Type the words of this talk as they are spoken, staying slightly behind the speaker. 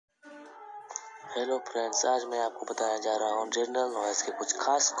Hello friends, आज मैं आपको बताने जा रहा हूँ जनरल नॉलेज के कुछ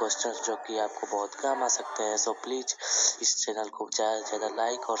खास क्वेश्चंस जो कि आपको बहुत काम आ सकते हैं। सो प्लीज़ इस चैनल को ज़्यादा से ज़्यादा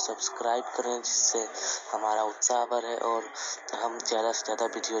लाइक और सब्सक्राइब करें, जिससे हमारा उत्साह बढ़े और हम ज़्यादा से ज़्यादा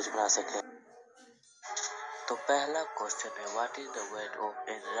वीडियोज बना सकें। तो पहला क्वेश्चन है, what is the weight of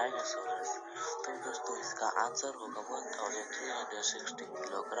A rhinoceros. तो दोस्तों इसका आंसर होगा 1360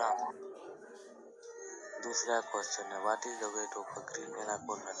 किलोग्राम। दूसरा क्वेश्चन है, what is the weight of a green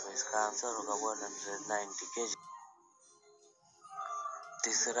anaconda. तो इसका आंसर होगा 190 kg।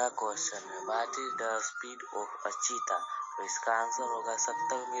 तीसरा क्वेश्चन है, what is the speed of a चीता। तो इसका आंसर होगा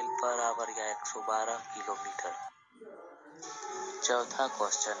 70 मील पर आवर या 112 किलोमीटर। चौथा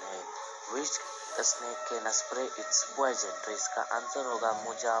क्वेश्चन है, विच snake can spray it's poison. तो इसका आंसर होगा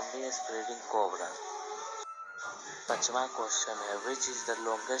मोजाम्बिक स्प्रेडिंग कोबरा। पांचवा क्वेश्चन है, which is the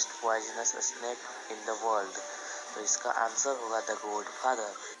longest poisonous snake in the world. तो इसका आंसर होगा द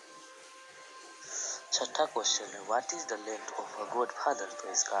गॉडफादर। छठा क्वेश्चन है, what is the length of a godfather. तो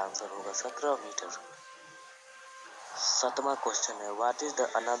इसका आंसर होगा 17 मीटर। सातवां क्वेश्चन है, what is the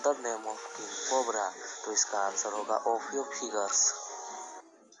another name of king cobra. तो इसका आंसर होगा ओफियोफिगस।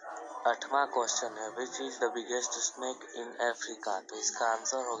 आठवां क्वेश्चन है, which is the biggest snake in Africa. तो इसका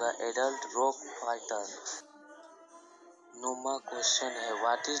आंसर होगा एडल्ट रॉक फाइटर। नौवां क्वेश्चन है,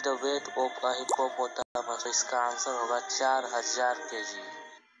 what is the weight of a hippopotamus. तो इसका आंसर होगा 4000 kg।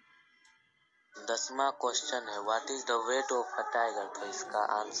 10वां क्वेश्चन है, what is the weight of a tiger. तो इसका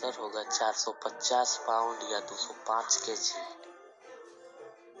आंसर होगा 450 पाउंड या 205 kg।